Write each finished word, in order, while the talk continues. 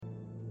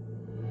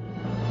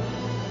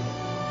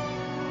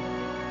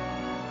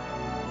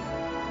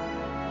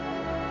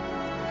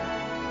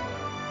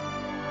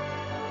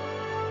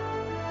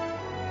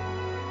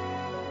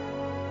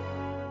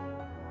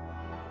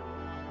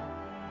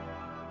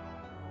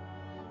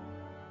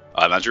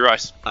I'm Andrew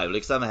Rice. I'm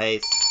Luke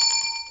Summerhays.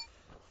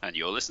 And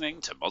you're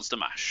listening to Monster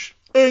Mash.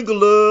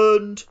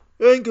 England!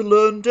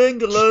 England!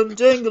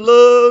 England!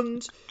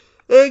 England!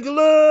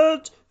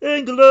 England!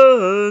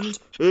 England!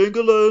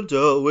 England!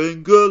 Oh,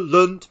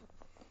 England!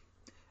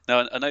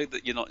 Now, I know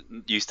that you're not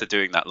used to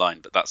doing that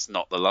line, but that's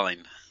not the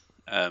line.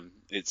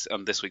 It's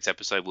on this week's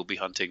episode, we'll be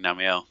hunting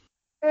Namielle.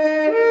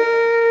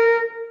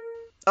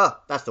 Ah,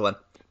 that's the one.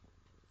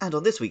 And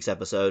on this week's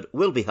episode,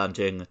 we'll be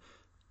hunting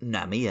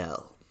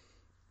Namielle.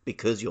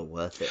 Because you're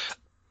worth it.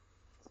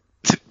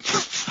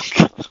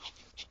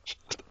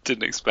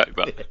 Didn't expect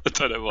that. I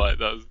don't know why.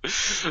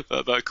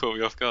 That caught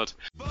me off guard.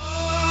 Born to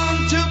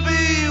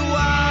be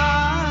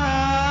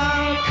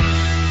wild.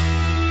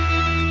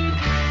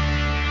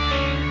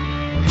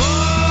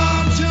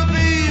 Born to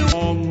be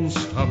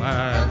Monster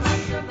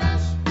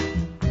Mash.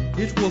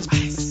 It was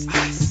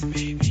ice,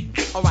 baby.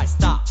 Alright,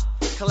 stop.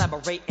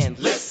 Collaborate and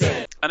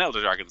listen. An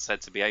Elder Dragon said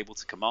to be able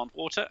to command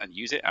water and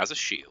use it as a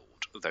shield.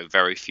 Though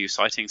very few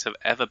sightings have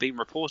ever been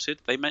reported,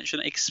 they mention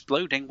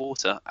exploding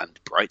water and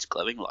bright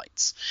glowing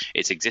lights.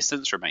 Its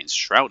existence remains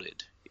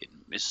shrouded in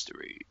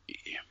mystery.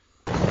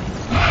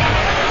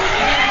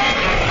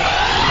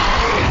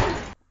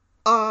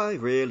 I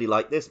really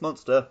like this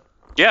monster.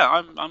 Yeah,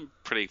 I'm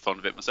pretty fond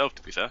of it myself,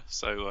 to be fair.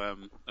 So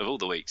of all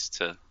the weeks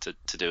to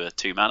do a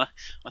 2-mana,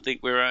 I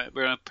think we're in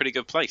a pretty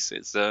good place.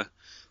 It's a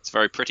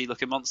very pretty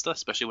looking monster,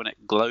 especially when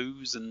it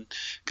glows and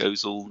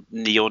goes all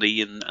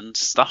neon-y and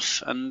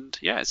stuff. And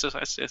yeah, it's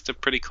a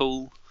pretty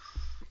cool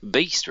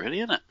beast, really,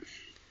 isn't it?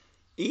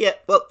 Yeah,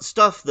 well,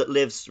 stuff that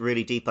lives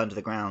really deep under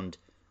the ground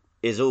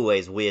is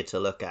always weird to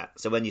look at.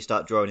 So when you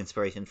start drawing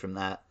inspiration from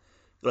that,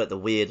 like the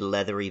weird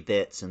leathery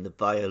bits and the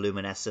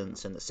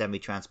bioluminescence and the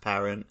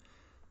semi-transparent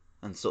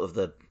and sort of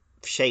the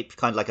shape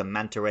kind of like a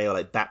manta ray or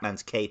like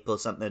Batman's cape or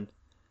something.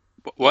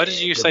 Why did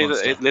you say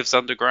monster. that it lives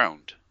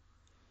underground?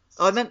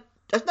 Oh,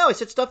 I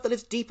said stuff that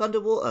lives deep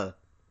underwater.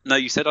 No,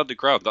 you said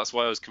underground. That's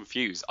why I was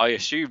confused. I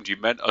assumed you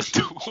meant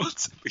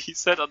underwater, but you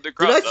said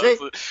underground. Did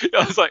I say?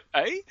 I was like,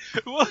 eh?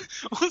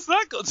 What's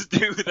that got to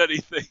do with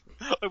anything?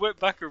 I went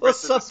back and read Well, the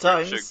description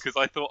sometimes- because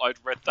I thought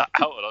I'd read that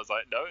out, and I was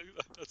like, no,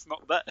 that's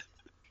not there.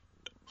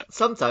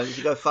 Sometimes if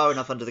you go far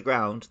enough under the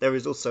ground, there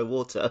is also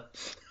water.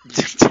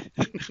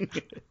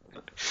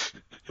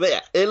 But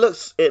yeah, it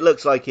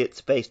looks like it's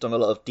based on a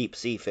lot of deep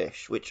sea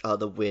fish, which are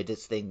the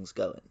weirdest things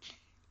going.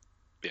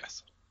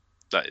 Yes,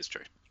 that is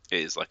true. It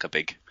is like a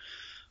big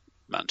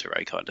manta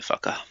ray kind of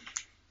fucker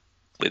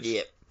with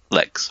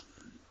legs.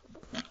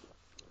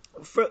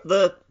 For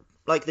the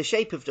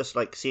shape of just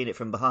like seeing it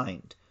from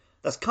behind,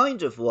 that's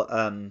kind of what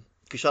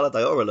Kushala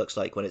Daora looks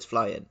like when it's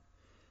flying.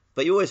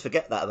 But you always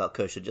forget that about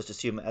Kush and just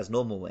assume it has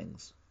normal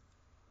wings.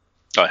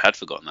 I had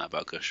forgotten that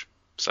about Kush,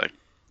 so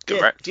Yeah,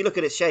 correct. if you look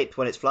at its shape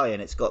when it's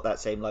flying, it's got that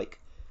same like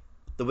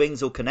the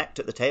wings all connect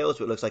at the tails,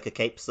 but it looks like a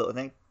cape sort of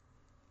thing.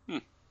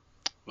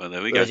 Well,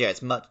 there we Whereas, go. yeah,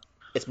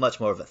 it's much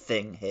more of a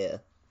thing here.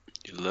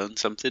 You learn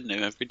something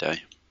new every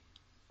day.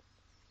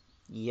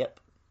 Yep.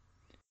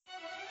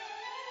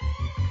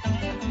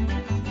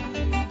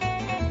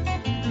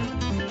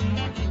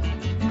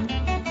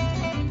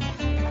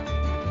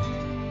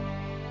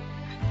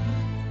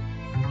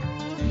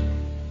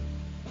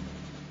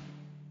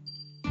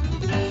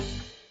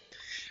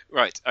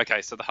 Right,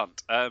 okay, so the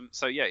hunt.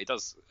 So yeah, he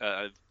does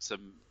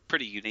some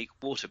pretty unique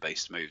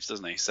water-based moves,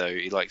 doesn't he? So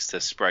he likes to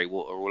spray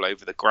water all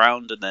over the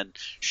ground and then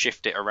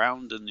shift it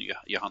around, and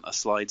your hunter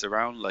slides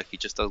around like he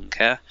just doesn't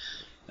care.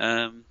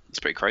 It's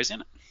pretty crazy,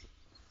 isn't it?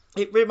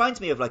 It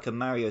reminds me of like a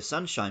Mario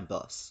Sunshine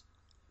boss.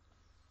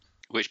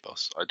 Which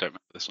boss? I don't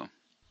remember this one.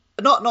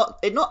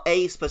 Not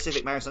a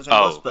specific Mario Sunshine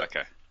boss, but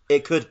okay.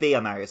 it could be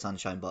a Mario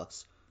Sunshine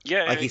boss.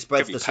 Yeah, Like he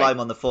spreads the slime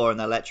on the floor and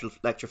then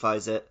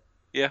electrifies it.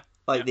 Yeah.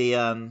 Like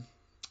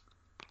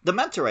the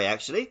manta ray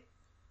actually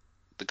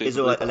The is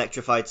all like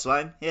electrified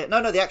slime. Yeah,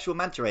 no, the actual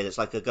manta ray that's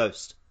like a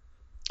ghost.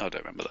 I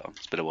don't remember that one.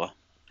 It's been a while.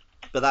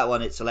 But that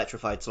one, it's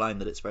electrified slime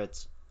that it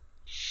spreads.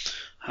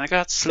 I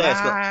got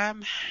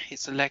slime.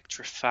 It's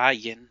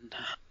electrifying.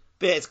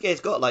 But yeah,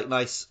 it's got like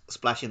nice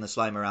splashing the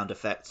slime around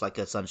effects, like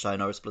a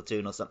Sunshine or a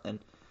Splatoon or something.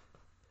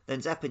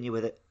 Then zapping you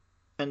with it,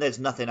 and there's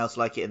nothing else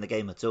like it in the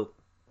game at all.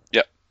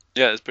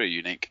 Yeah, it's pretty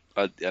unique,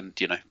 and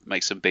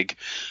makes some big,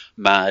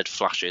 mad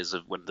flashes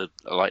of when the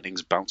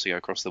lightning's bouncing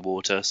across the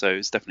water. So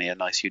it's definitely a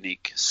nice,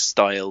 unique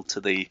style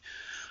to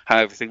how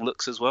everything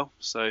looks as well.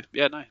 So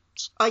yeah, no,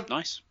 it's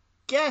nice.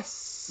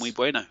 Guess Muy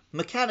bueno.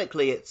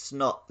 Mechanically, it's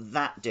not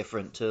that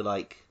different to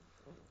like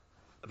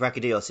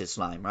Brachydios'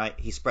 slime, right?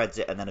 He spreads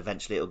it, and then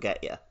eventually it'll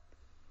get you.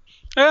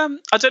 I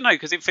don't know,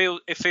 because it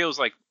feels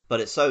like. But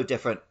it's so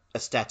different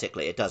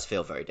aesthetically. It does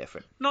feel very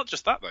different. Not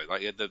just that though,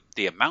 like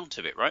the amount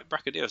of it, right?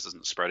 Brachydios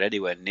doesn't spread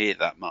anywhere near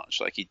that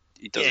much. Like he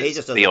does. Yeah, he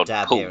just does the a odd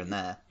dab pull. here and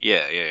there.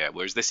 Yeah.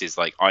 Whereas this is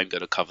like, I'm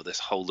going to cover this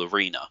whole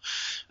arena,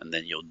 and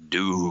then you're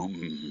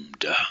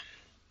doomed.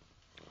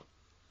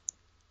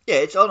 Yeah,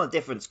 it's on a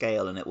different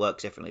scale and it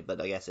works differently.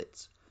 But I guess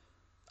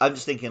I'm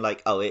just thinking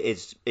like,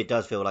 it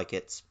does feel like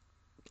it's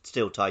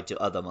still tied to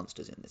other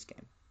monsters in this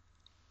game.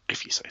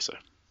 If you say so.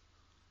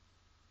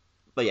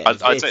 But yeah,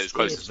 I'd say it's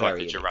closest it's to like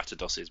very a unique.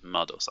 Geratodos's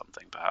mud or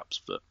something,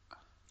 perhaps. But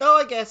Oh,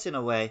 I guess in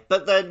a way.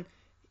 But then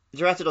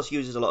Geratados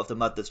uses a lot of the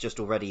mud that's just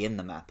already in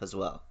the map as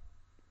well.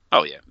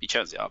 oh yeah, he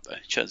churns it up though.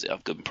 He churns it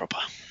up good and proper.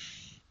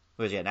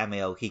 Whereas yeah,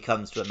 Namiel, he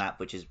comes to a map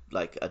which is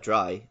like a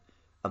dry,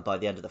 and by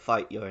the end of the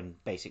fight, you're in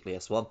basically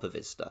a swamp of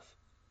his stuff.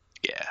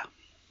 Yeah.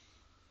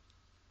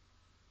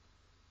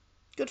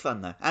 Good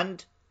fun though,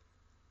 and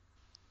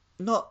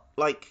not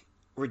like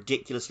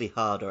ridiculously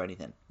hard or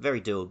anything.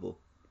 Very doable.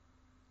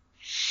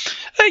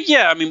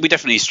 Yeah, I mean, we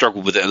definitely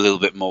struggled with it a little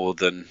bit more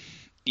than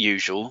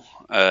usual.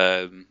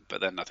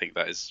 But then I think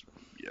that is,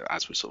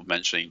 as we're sort of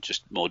mentioning,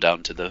 just more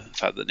down to the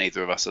fact that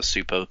neither of us are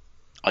super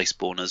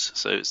Iceborners,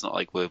 so it's not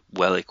like we're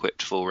well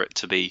equipped for it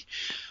to be,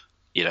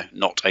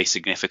 not a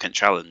significant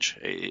challenge.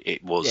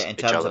 It was Yeah, in a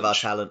terms challenge. of our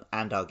talent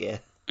and our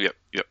gear. Yep.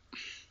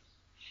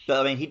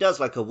 But I mean, he does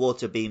like a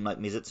water beam like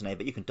Mizutsune,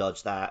 but you can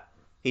dodge that.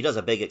 He does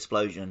a big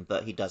explosion,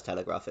 but he does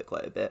telegraph it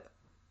quite a bit.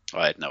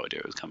 I had no idea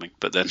it was coming,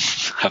 but then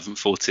haven't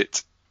fought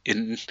it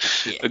in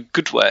Yeah. a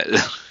good way.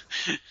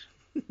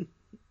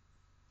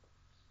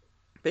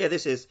 But yeah,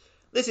 this is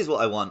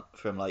what I want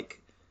from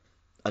like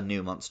a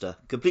new monster.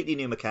 Completely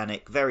new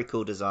mechanic, very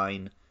cool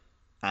design,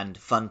 and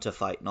fun to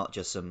fight, not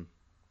just some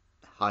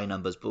high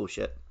numbers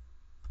bullshit.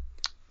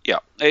 Yeah,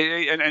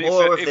 and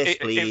More of it, this,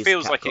 it please,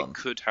 feels like it Capcom.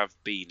 could have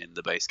been in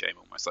the base game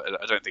almost.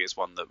 I don't think it's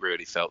one that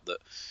really felt that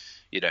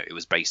it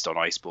was based on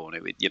Iceborne.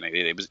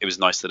 It was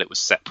nice that it was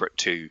separate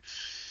to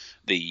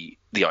the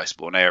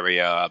Iceborne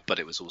area, but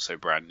it was also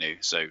brand new.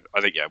 So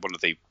I think one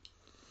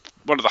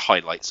of the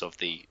highlights of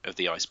the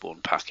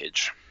Iceborne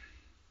package.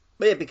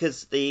 But yeah,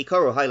 because the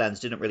Coral Highlands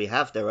didn't really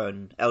have their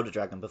own Elder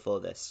Dragon before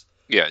this.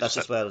 Yeah, That's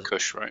just where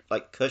Kush, right?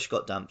 like Kush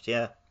got dumped.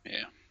 Yeah.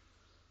 Yeah.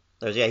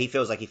 Whereas, yeah, he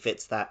feels like he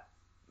fits that.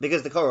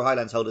 Because the Coral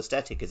Highlands' whole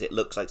aesthetic is it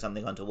looks like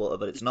something underwater,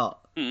 but it's not.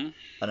 Mm.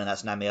 And then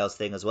that's Namiel's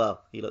thing as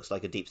well. He looks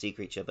like a deep sea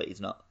creature, but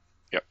he's not.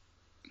 Yep.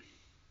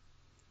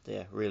 So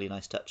yeah, really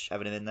nice touch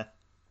having him in there.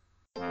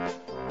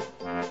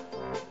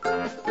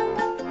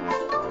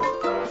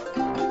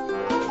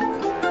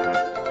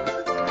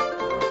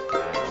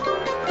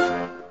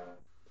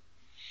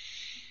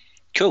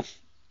 Cool.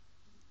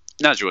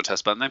 Now do you want to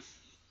test button then?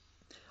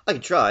 I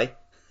can try.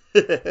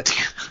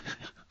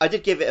 I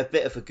did give it a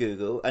bit of a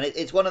Google, and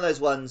it's one of those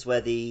ones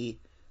where the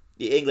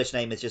English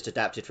name is just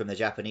adapted from the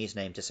Japanese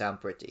name to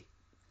sound pretty.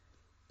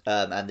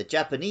 And the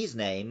Japanese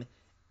name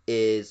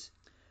is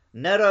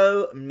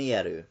Nero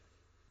Mieru.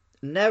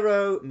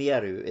 Nero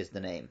Mieru is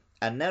the name,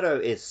 and Nero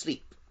is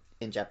sleep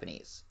in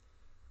Japanese.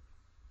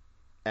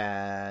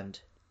 And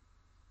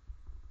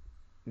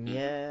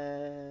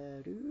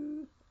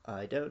Mieru,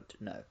 I don't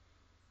know.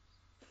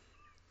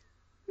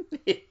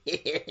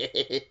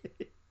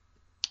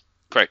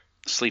 Great.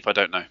 Sleep, I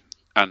don't know.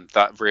 And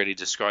that really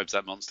describes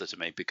that monster to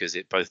me because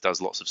it both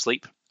does lots of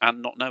sleep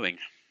and not knowing.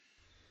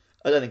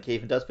 I don't think he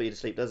even does put you to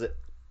sleep, does it?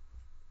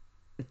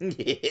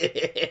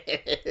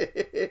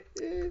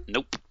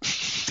 Nope.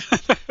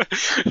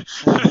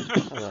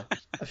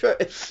 I'm sure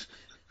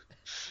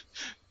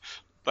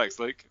Thanks,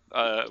 Luke.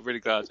 Really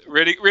glad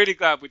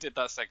we did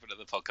that segment of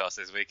the podcast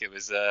this week. It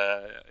was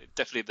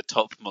definitely the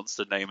top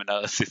monster name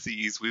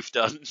analyses we've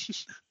done.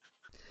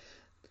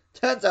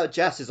 Turns out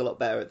Jas is a lot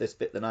better at this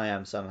bit than I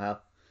am somehow.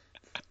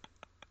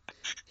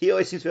 He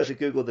always seems to be able to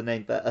Google the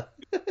name better.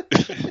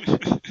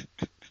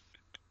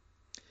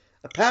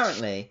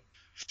 Apparently,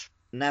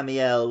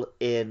 Namiel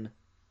in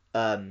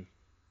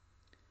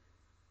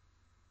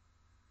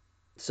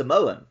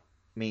Samoan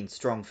means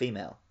strong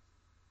female.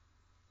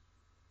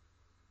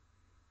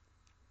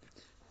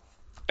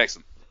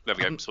 Excellent. There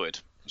we go. Sorted.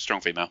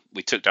 Strong female.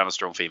 We took down a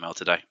strong female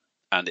today,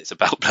 and it's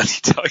about bloody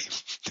time.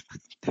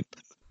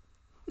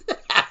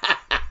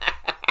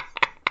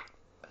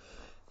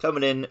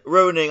 Coming in,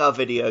 ruining our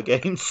video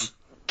games.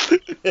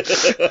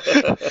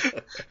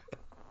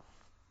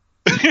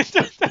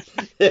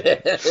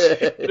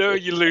 No,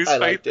 you lose I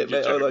faith liked in it, your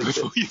mate, I joke liked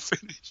before you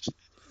finish.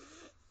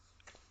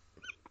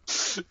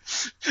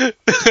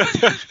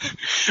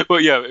 Well,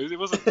 yeah, it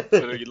wasn't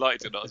whether you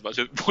liked it not as much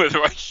as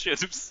whether I should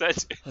have said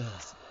it.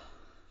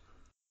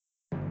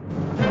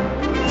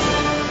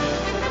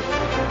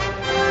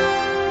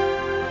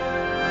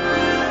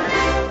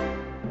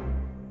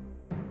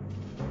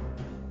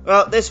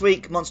 Well, this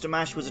week Monster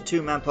Mash was a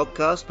two-man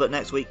podcast, but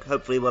next week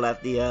hopefully we'll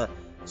have the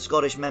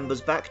Scottish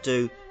members back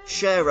to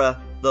share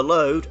the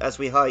load as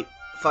we fight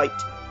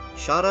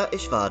Shara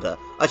Ishvada.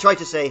 I tried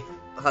to say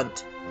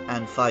hunt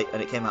and fight,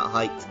 and it came out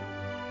height.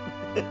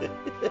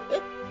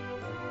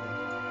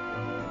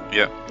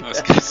 Yeah,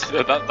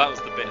 that was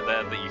the bit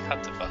there that you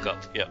had to fuck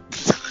up. Yeah.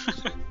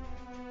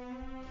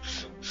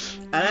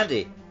 And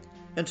Andy,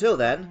 until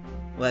then,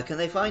 where can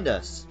they find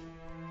us?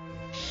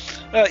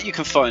 You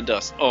can find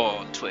us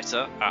on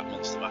Twitter at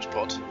Monster Mash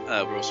Pod.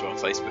 We're also on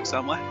Facebook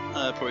somewhere,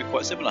 probably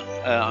quite similar.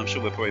 I'm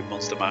sure we're probably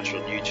Monster Mash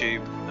on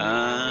YouTube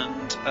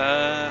and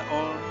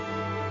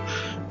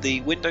on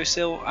the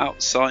windowsill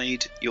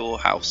outside your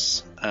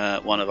house.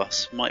 One of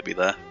us might be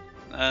there.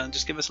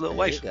 Just give us a little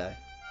There wave. you go.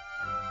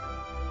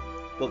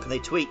 What can they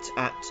tweet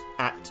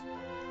at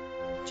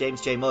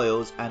James J.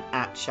 Moyles and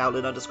at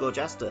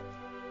Shaolin_Jaster.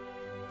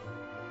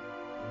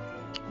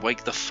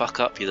 Wake the fuck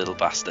up, you little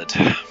bastard.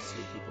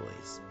 Sleepy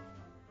boys.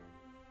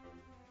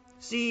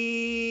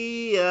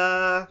 See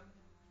ya.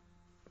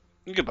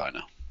 Goodbye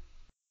now.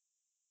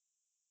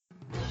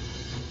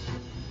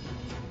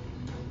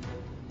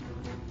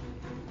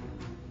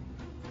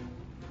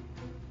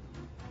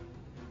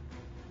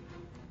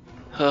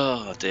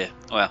 Oh dear.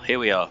 Well, here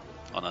we are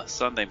on a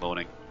Sunday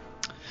morning,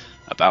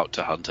 about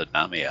to hunt a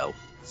Namiel,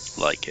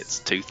 like it's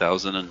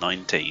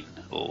 2019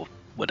 or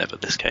whenever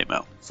this came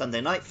out.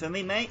 Sunday night for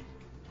me, mate.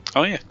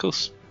 Oh yeah, of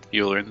course.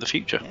 You're in the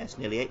future. Yeah, it's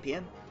nearly 8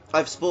 PM.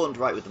 I've spawned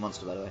right with the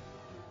monster, by the way.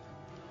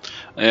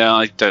 Yeah,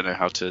 I don't know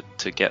how to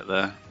get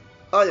there.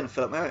 Oh, I didn't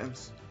fill up my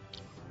items.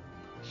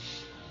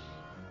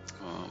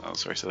 Oh, that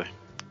was very silly.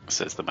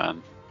 Says the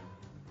man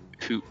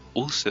who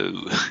also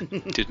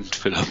didn't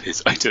fill up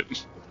his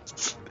items.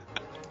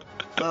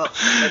 Well,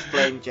 let's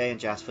blame Jay and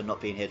Jas for not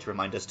being here to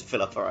remind us to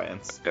fill up our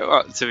items. Yeah,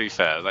 well, to be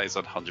fair, that is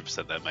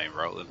 100% their main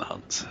role in the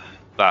hunt.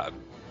 That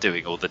and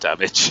doing all the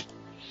damage.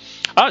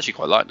 I actually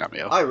quite like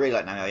Namiel. I really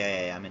like Namiel.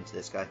 Yeah, I'm into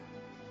this guy.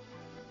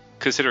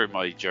 Considering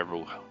my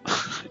general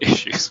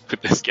issues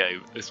with this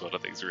game, this one I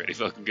think is really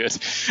fucking good.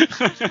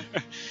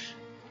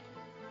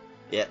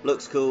 Yeah,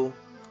 looks cool.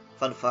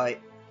 Fun to fight.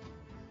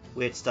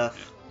 Weird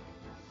stuff.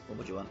 What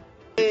would you want?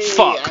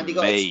 Fuck and he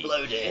got me.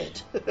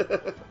 exploded.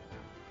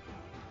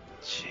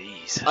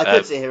 Jeez. I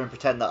could sit here and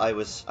pretend that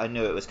I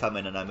knew it was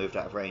coming and I moved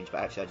out of range,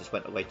 but actually I just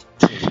went away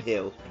to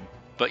heal.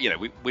 But, you know,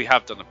 we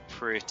have done a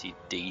pretty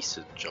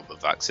decent job of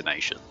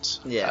vaccinations.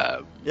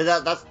 Yeah. Yeah,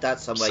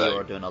 that's somewhere so-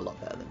 you're doing a lot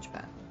better than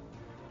Japan.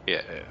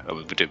 Yeah, I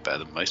mean, we did better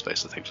than most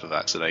places, I think, for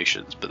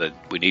vaccinations, but then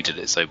we needed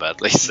it so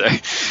badly, so...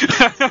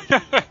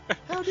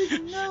 How did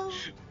you know?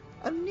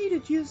 I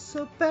needed you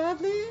so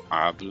badly.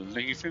 I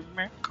believe in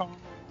miracles.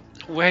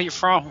 Where you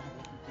from?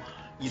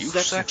 You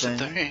sexy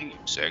thing.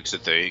 Sexy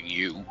thing,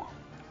 you.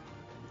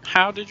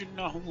 How did you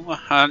know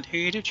I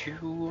needed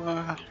you?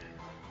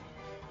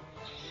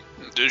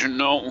 Did you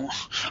know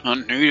I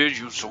needed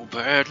you so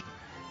bad?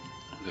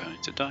 I'm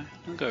going to die.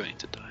 I'm going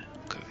to die.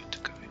 I'm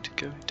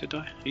going to die.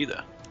 Are you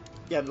there?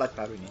 Yeah, I'm like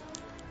powering you.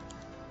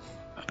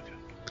 Okay.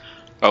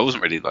 I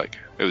wasn't really like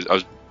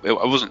I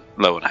wasn't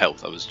low on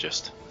health. I was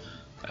just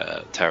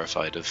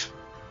terrified of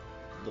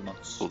The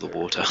monster. all the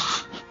water.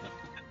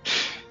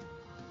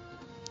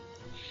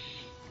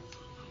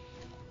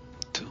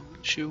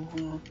 Don't you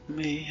want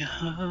me?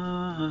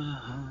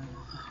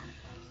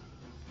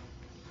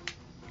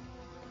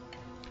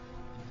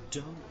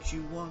 Don't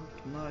you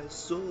want my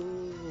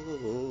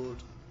sword?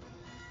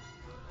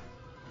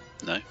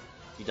 No,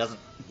 He doesn't.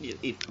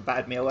 He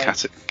batted me away.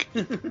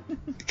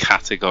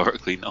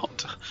 categorically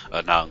not.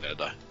 Now I'm gonna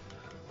die.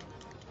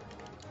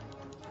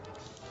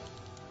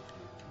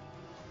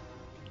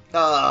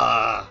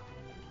 Ah!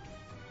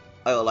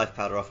 I got life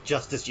powder off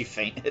just as you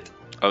fainted.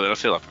 I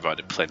feel I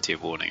provided plenty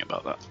of warning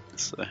about that,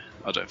 so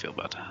I don't feel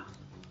bad.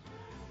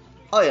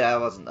 Oh yeah, I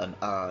wasn't done.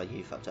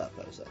 You fucked up.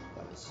 That was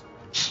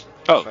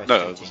Oh Very no, I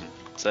frustrating.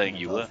 wasn't saying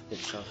you were. Good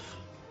stuff.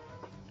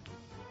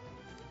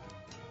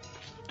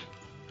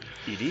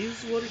 It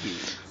is what it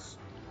is.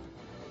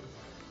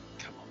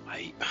 Come on,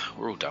 mate.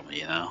 We're all done with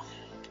you now.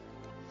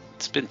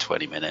 It's been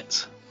 20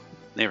 minutes.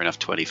 Near enough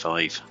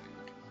 25.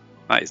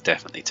 That is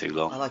definitely too I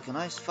long. like a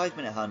nice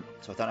 5-minute hunt,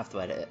 so I don't have to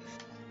edit it.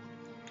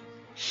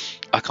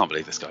 I can't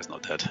believe this guy's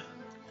not dead.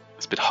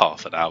 It's been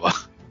half an hour.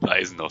 That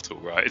is not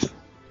alright.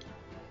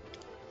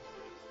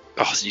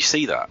 Oh, did you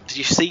see that? Did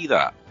you see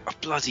that? I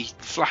bloody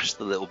flashed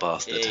the little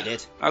bastard. Yeah, you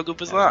did. How good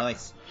was That was that?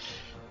 nice.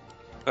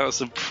 That was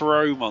some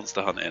pro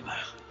monster hunting.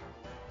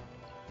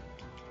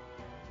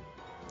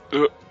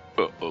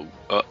 Uh-oh.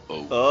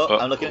 Oh,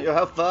 I'm looking at your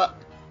health bar.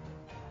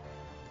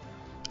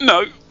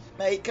 No!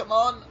 Mate, come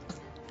on.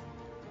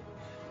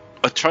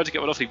 I tried to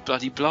get one off, he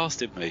bloody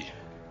blasted me.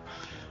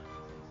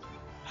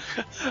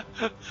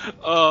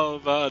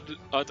 Oh man,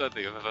 I don't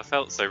think I've ever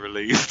felt so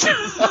relieved.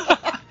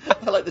 I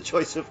like the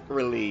choice of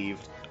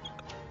relieved.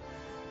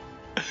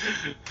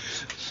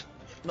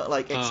 Not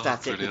like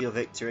ecstatic with brilliant. your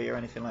victory or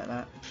anything like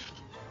that.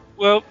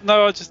 Well,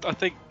 no, I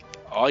think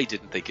I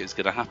didn't think it was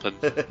going to happen,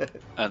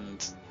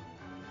 and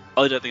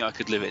I don't think I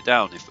could live it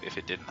down if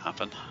it didn't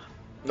happen.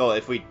 No,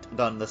 if we'd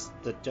done this,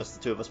 just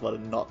the two of us would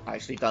have not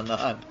actually done the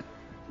hunt.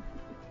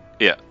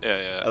 Yeah.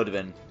 That would have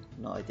been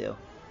not ideal.